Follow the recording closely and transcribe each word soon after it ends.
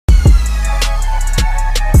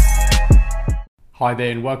Hi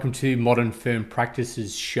there and welcome to Modern Firm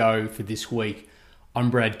Practices show for this week.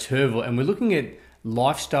 I'm Brad Turville and we're looking at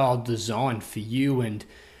lifestyle design for you and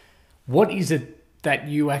what is it that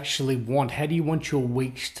you actually want? How do you want your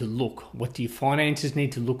weeks to look? What do your finances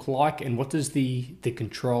need to look like? And what does the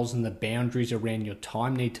controls and the boundaries around your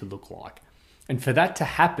time need to look like? And for that to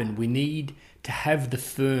happen, we need to have the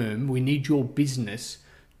firm, we need your business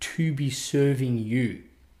to be serving you.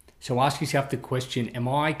 So ask yourself the question, am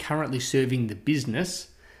I currently serving the business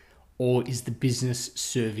or is the business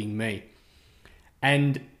serving me?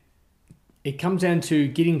 And it comes down to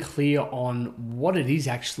getting clear on what it is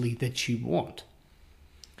actually that you want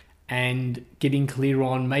and getting clear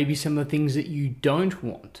on maybe some of the things that you don't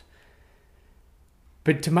want.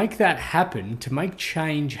 But to make that happen, to make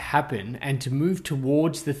change happen and to move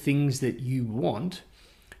towards the things that you want,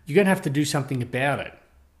 you're going to have to do something about it.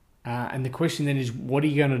 And the question then is, what are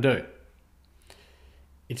you going to do?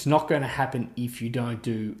 It's not going to happen if you don't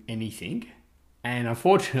do anything. And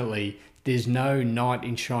unfortunately, there's no knight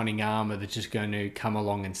in shining armor that's just going to come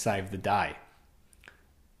along and save the day.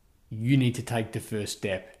 You need to take the first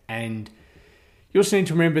step. And you also need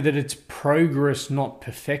to remember that it's progress, not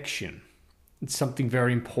perfection. It's something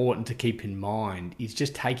very important to keep in mind. It's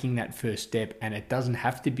just taking that first step, and it doesn't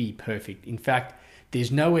have to be perfect. In fact,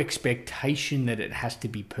 there's no expectation that it has to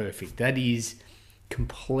be perfect. That is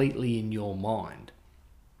completely in your mind.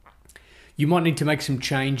 You might need to make some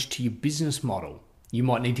change to your business model. You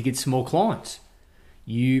might need to get some more clients.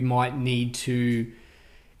 You might need to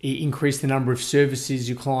increase the number of services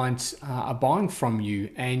your clients are buying from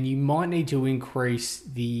you. And you might need to increase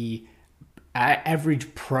the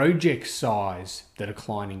average project size that a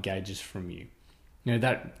client engages from you. You know,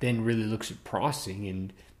 that then really looks at pricing,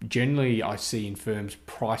 and generally I see in firms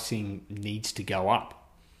pricing needs to go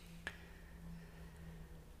up.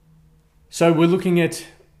 So we're looking at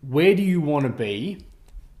where do you want to be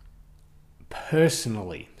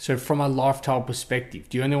personally? So from a lifestyle perspective,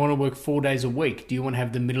 do you only want to work 4 days a week? Do you want to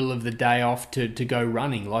have the middle of the day off to go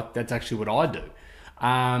running? Like that's actually what I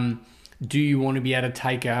do. Do you want to be able to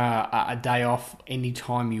take a day off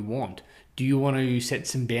anytime you want? Do you want to set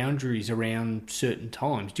some boundaries around certain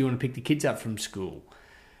times? Do you want to pick the kids up from school?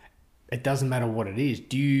 It doesn't matter what it is.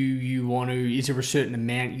 Do you want to, is there a certain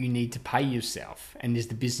amount you need to pay yourself? And is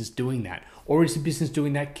the business doing that? Or is the business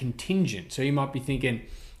doing that contingent? So you might be thinking,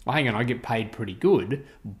 well, hang on, I get paid pretty good,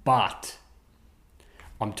 but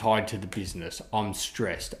I'm tied to the business. I'm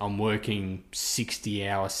stressed. I'm working 60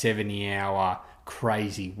 hour, 70 hour,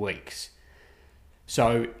 crazy weeks.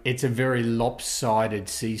 So it's a very lopsided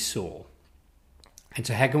seesaw. And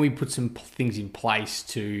so how can we put some things in place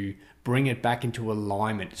to bring it back into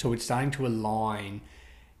alignment? So it's starting to align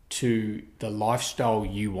to the lifestyle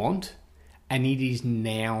you want, and it is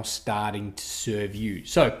now starting to serve you.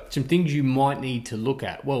 So some things you might need to look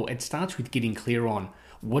at. Well, it starts with getting clear on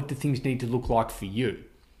what the things need to look like for you.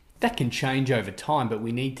 That can change over time, but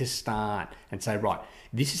we need to start and say, right,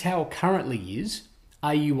 this is how it currently is.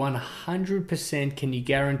 Are you 100%, can you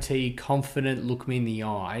guarantee, confident, look me in the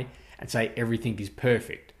eye and say everything is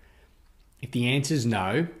perfect? If the answer is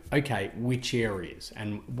no, okay, which areas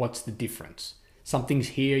and what's the difference? Something's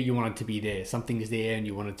here, you want it to be there. Something is there and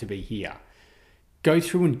you want it to be here. Go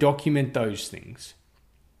through and document those things.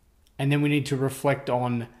 And then we need to reflect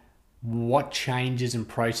on what changes and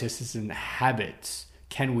processes and habits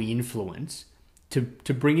can we influence to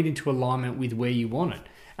bring it into alignment with where you want it.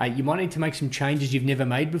 You might need to make some changes you've never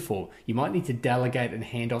made before. You might need to delegate and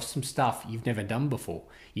hand off some stuff you've never done before.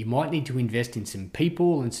 You might need to invest in some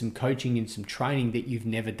people and some coaching and some training that you've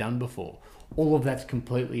never done before. All of that's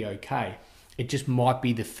completely okay. It just might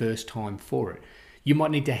be the first time for it. You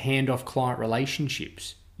might need to hand off client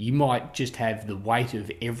relationships. You might just have the weight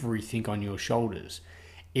of everything on your shoulders.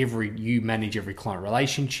 You manage every client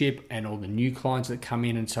relationship and all the new clients that come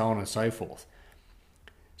in and so on and so forth.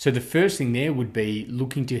 So the first thing there would be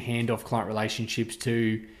looking to hand off client relationships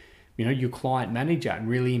to, your client manager and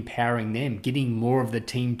really empowering them, getting more of the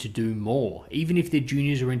team to do more, even if they're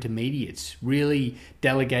juniors or intermediates, really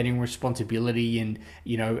delegating responsibility and,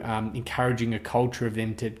 encouraging a culture of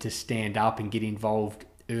them to stand up and get involved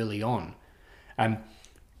early on.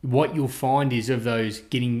 What you'll find is of those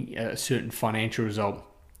getting a certain financial result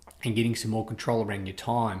and getting some more control around your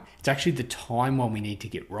time, it's actually the time one we need to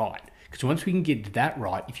get right. Because once we can get that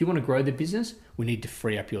right, if you want to grow the business, we need to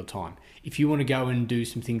free up your time. If you want to go and do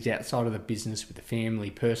some things outside of the business with the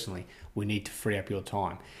family personally, we need to free up your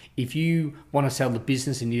time. If you want to sell the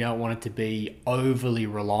business and you don't want it to be overly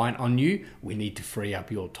reliant on you, we need to free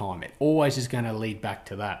up your time. It always is going to lead back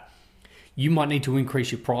to that. You might need to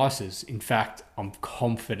increase your prices. In fact, I'm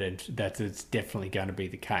confident that it's definitely going to be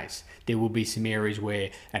the case. There will be some areas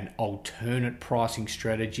where an alternate pricing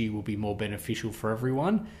strategy will be more beneficial for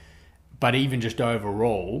everyone. But even just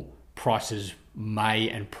overall, prices may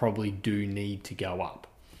and probably do need to go up.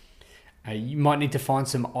 You might need to find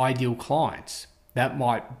some ideal clients. That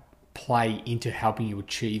might play into helping you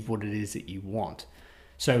achieve what it is that you want.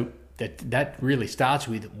 So that really starts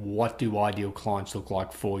with, what do ideal clients look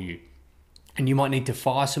like for you? And you might need to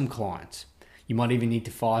fire some clients. You might even need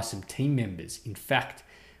to fire some team members. In fact,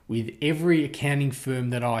 with every accounting firm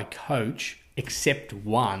that I coach, except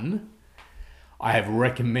one, I have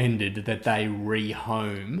recommended that they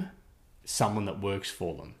rehome someone that works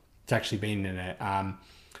for them. It's actually been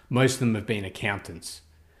most of them have been accountants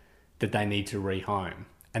that they need to rehome.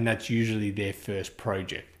 And that's usually their first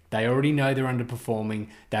project. They already know they're underperforming.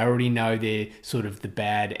 They already know they're sort of the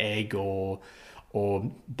bad egg, or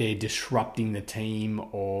they're disrupting the team,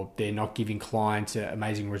 or they're not giving clients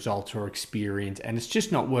amazing results or experience, and it's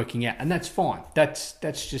just not working out. And that's fine. That's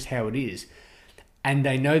just how it is. And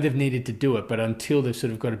they know they've needed to do it, but until they've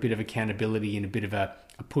sort of got a bit of accountability and a bit of a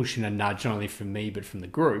push and a nudge, not only from me, but from the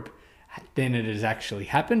group, then it has actually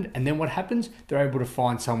happened. And then what happens? They're able to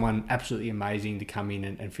find someone absolutely amazing to come in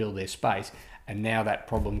and fill their space. And now that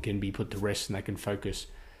problem can be put to rest, and they can focus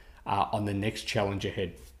on the next challenge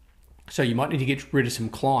ahead. So you might need to get rid of some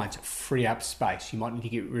clients, free up space. You might need to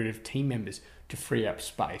get rid of team members to free up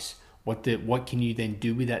space. What can you then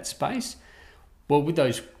do with that space? Well, with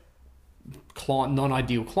those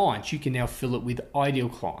non-ideal clients, you can now fill it with ideal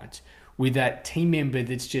clients. With that team member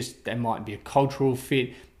that's just, there might be a cultural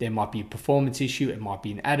fit, there might be a performance issue, it might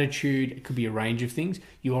be an attitude, it could be a range of things.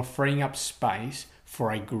 You are freeing up space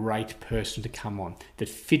for a great person to come on that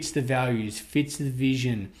fits the values, fits the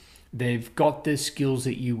vision. They've got the skills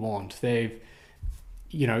that you want.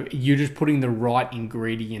 You're just putting the right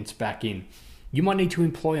ingredients back in. You might need to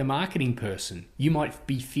employ a marketing person. You might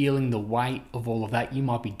be feeling the weight of all of that. You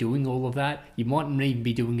might be doing all of that. You might not even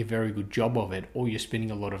be doing a very good job of it, or you're spending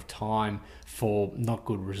a lot of time for not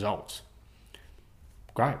good results.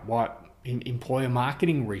 Great. Why? Employ a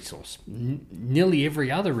marketing resource. Nearly every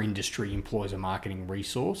other industry employs a marketing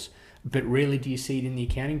resource, but rarely do you see it in the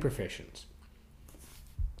accounting professions.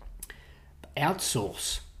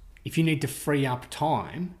 Outsource. If you need to free up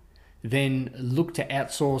time, then look to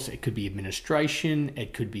outsource. It could be administration,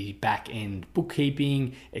 it could be back-end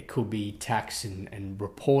bookkeeping, it could be tax and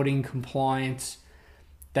reporting compliance.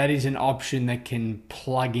 That is an option that can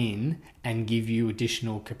plug in and give you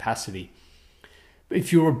additional capacity.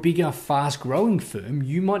 If you're a bigger, fast-growing firm,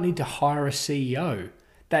 you might need to hire a CEO.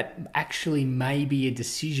 That actually may be a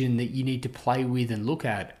decision that you need to play with and look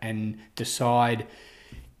at and decide,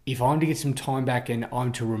 if I'm to get some time back and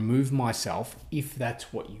I'm to remove myself, if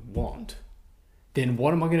that's what you want, then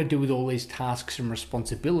what am I going to do with all these tasks and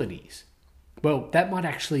responsibilities? Well, that might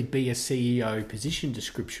actually be a CEO position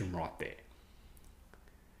description right there.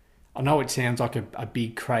 I know it sounds like a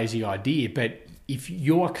big, crazy idea, but if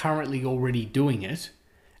you're currently already doing it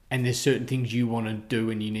and there's certain things you want to do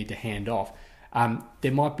and you need to hand off,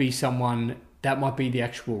 there might be someone, that might be the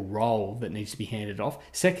actual role that needs to be handed off.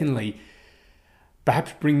 Secondly,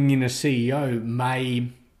 perhaps bringing in a CEO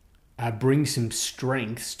may bring some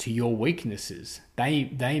strengths to your weaknesses.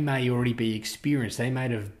 They may already be experienced. They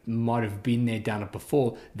might have been there, done it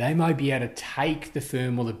before. They might be able to take the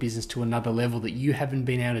firm or the business to another level that you haven't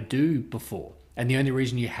been able to do before. And the only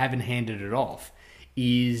reason you haven't handed it off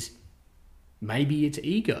is maybe it's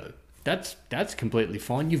ego. That's completely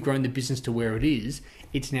fine. You've grown the business to where it is.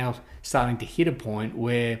 It's now starting to hit a point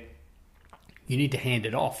where you need to hand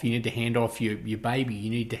it off. You need to hand off your baby. You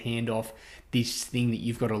need to hand off this thing that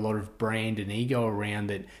you've got a lot of brand and ego around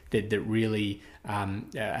that really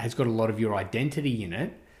has got a lot of your identity in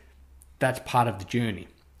it. That's part of the journey.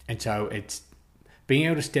 And so it's being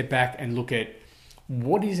able to step back and look at,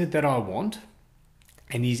 what is it that I want?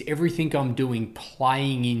 And is everything I'm doing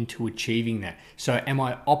playing into achieving that? So am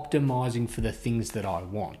I optimizing for the things that I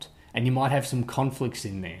want? And you might have some conflicts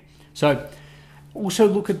in there. So also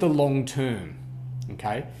look at the long term,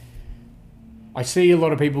 okay? I see a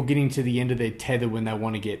lot of people getting to the end of their tether when they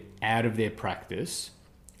want to get out of their practice,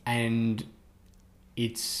 and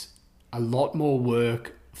it's a lot more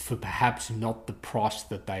work for perhaps not the price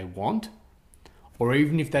that they want, or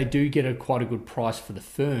even if they do get quite a good price for the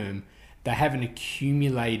firm, they haven't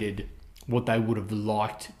accumulated what they would have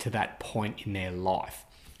liked to that point in their life.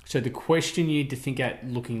 So the question you need to think at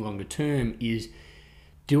looking longer term is,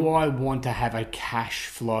 do I want to have a cash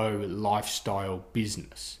flow lifestyle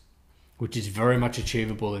business? which is very much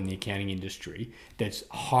achievable in the accounting industry, that's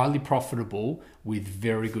highly profitable with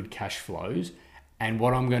very good cash flows. And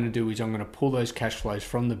what I'm going to do is I'm going to pull those cash flows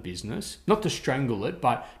from the business, not to strangle it,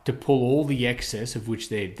 but to pull all the excess, of which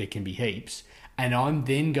there can be heaps. And I'm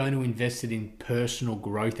then going to invest it in personal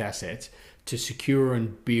growth assets to secure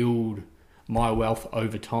and build my wealth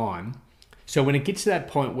over time. So when it gets to that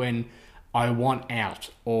point when I want out,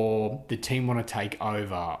 or the team want to take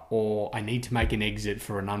over, or I need to make an exit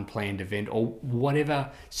for an unplanned event, or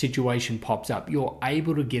whatever situation pops up, you're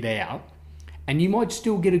able to get out, and you might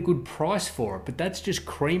still get a good price for it, but that's just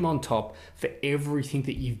cream on top for everything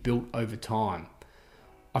that you've built over time.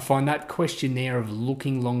 I find that question there of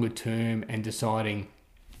looking longer term and deciding,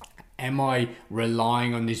 am I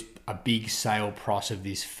relying on a big sale price of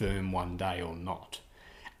this firm one day or not?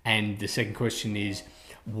 And the second question is,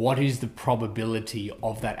 what is the probability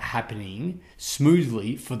of that happening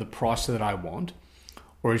smoothly for the price that I want?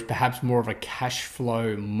 Or is perhaps more of a cash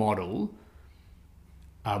flow model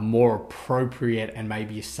more appropriate and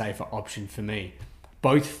maybe a safer option for me?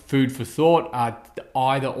 Both food for thought, are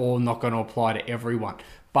either or not going to apply to everyone,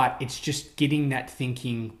 but it's just getting that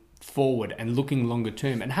thinking forward and looking longer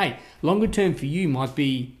term. And hey, longer term for you might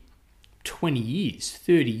be 20 years,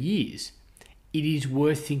 30 years. It is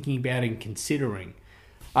worth thinking about and considering.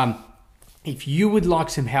 If you would like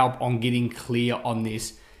some help on getting clear on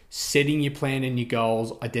this, setting your plan and your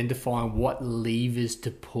goals, identifying what levers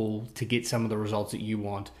to pull to get some of the results that you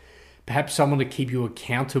want, perhaps someone to keep you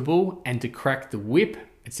accountable and to crack the whip,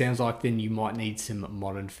 it sounds like then you might need some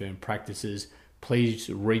Modern Firm Practices. Please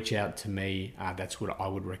reach out to me. That's what I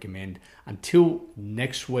would recommend. Until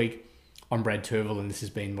next week, I'm Brad Turville, and this has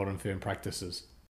been Modern Firm Practices.